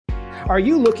Are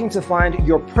you looking to find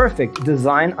your perfect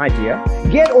design idea?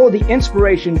 Get all the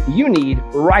inspiration you need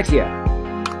right here.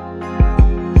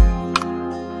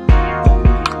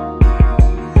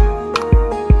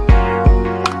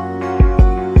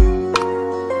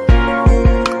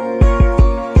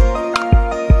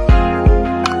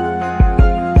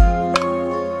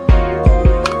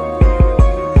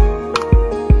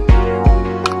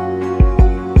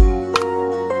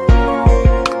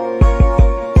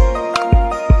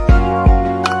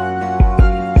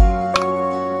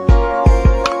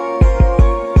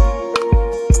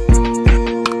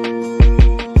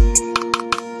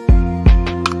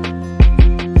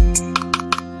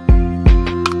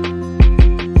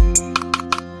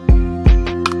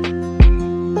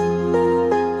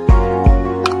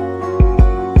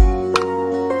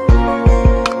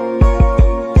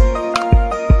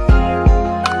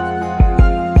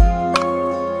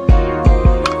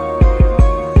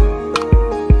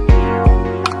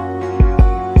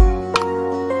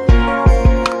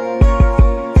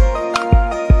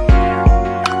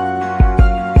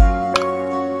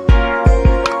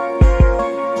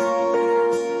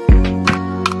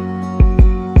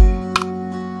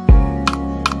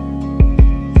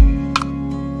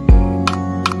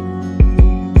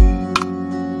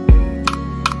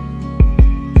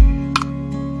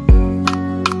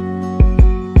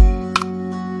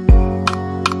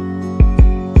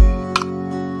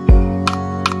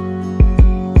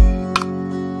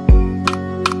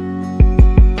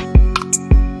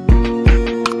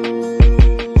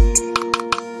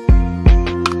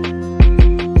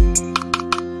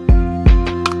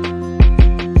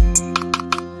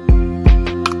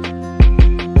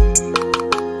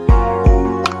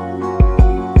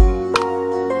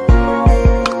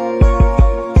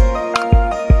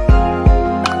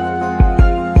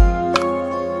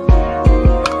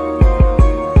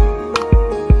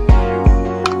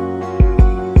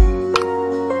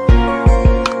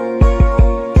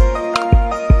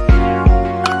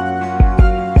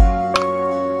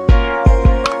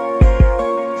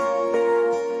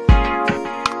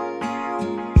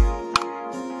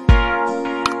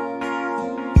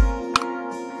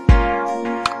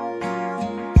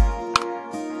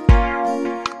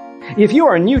 If you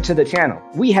are new to the channel,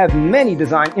 we have many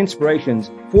design inspirations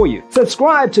for you.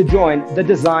 Subscribe to join the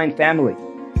design family.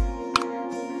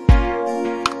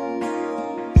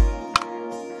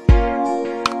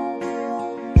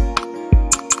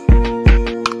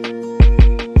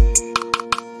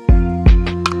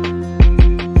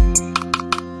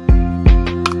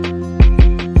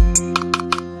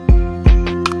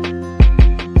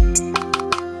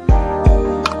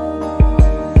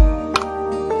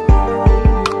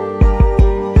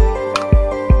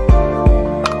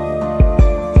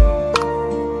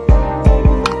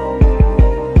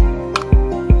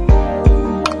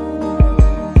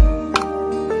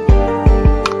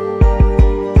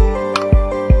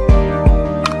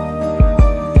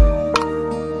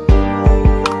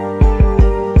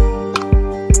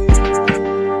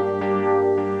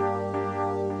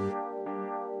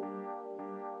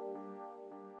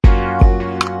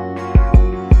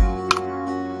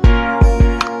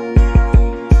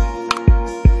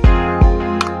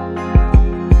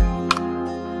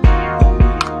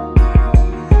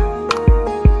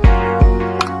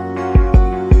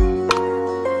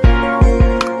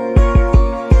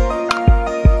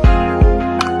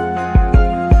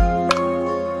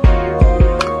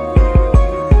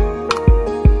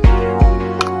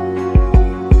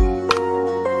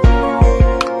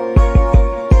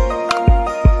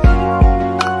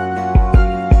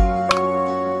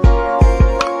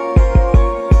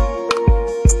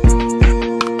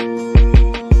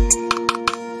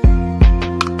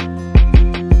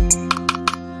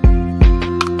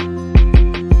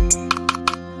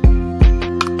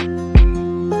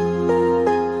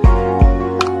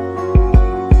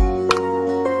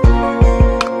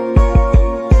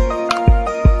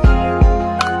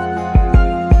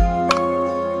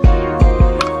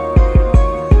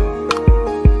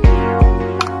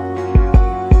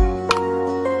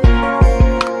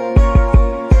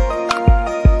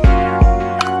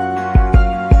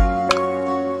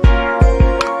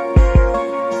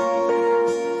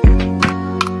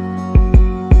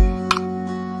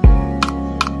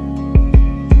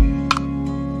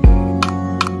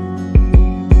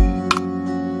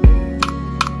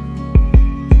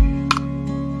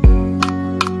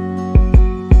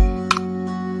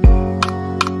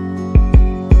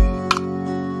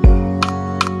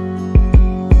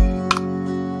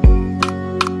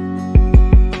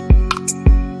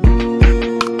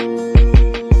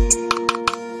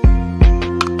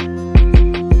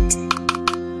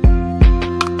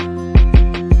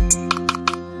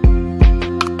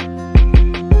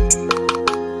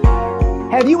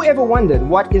 Have you ever wondered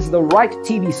what is the right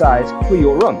TV size for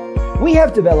your room? We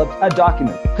have developed a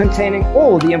document containing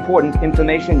all the important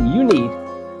information you need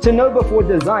to know before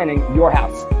designing your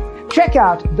house. Check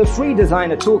out the free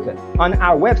designer toolkit on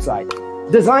our website,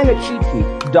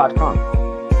 designercheatsheet.com.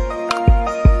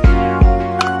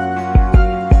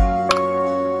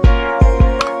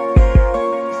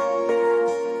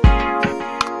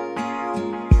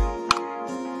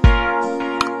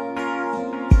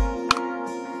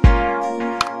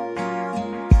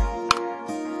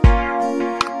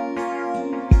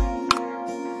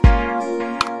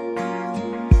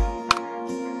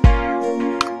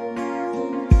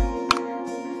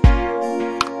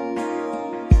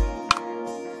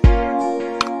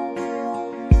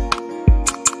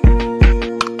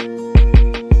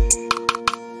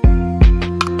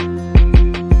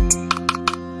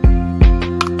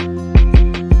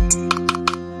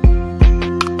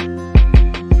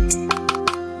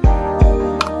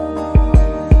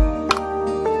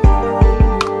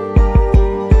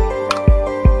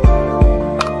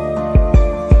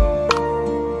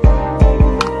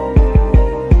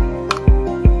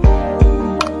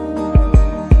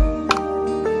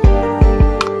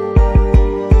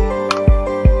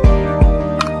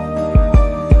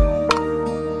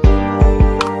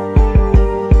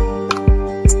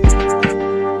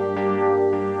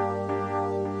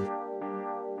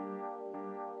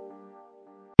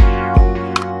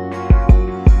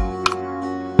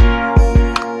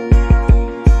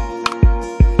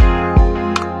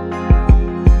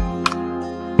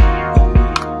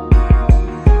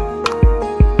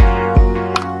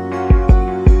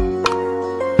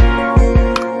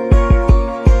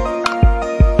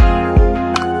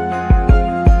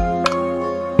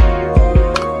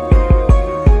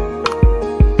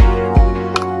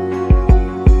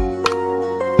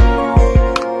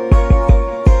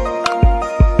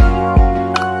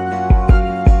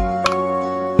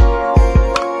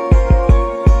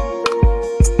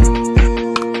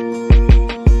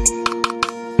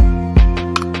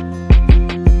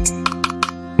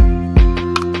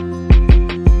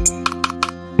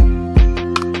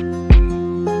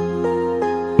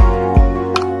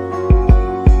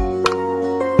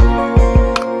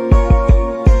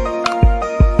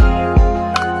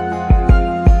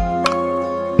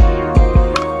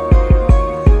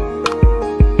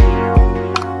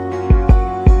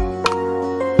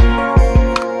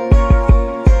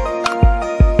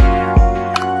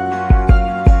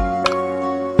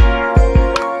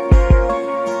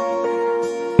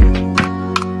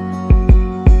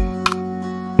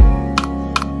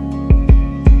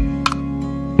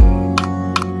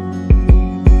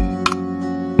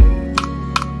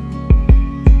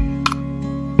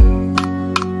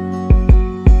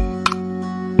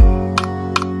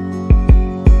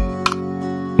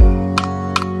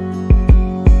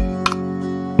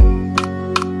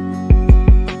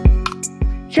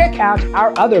 Check out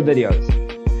our other videos.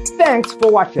 Thanks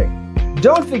for watching.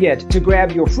 Don't forget to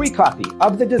grab your free copy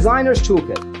of the Designer's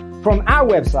Toolkit from our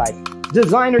website,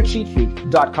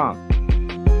 designercheatsheet.com.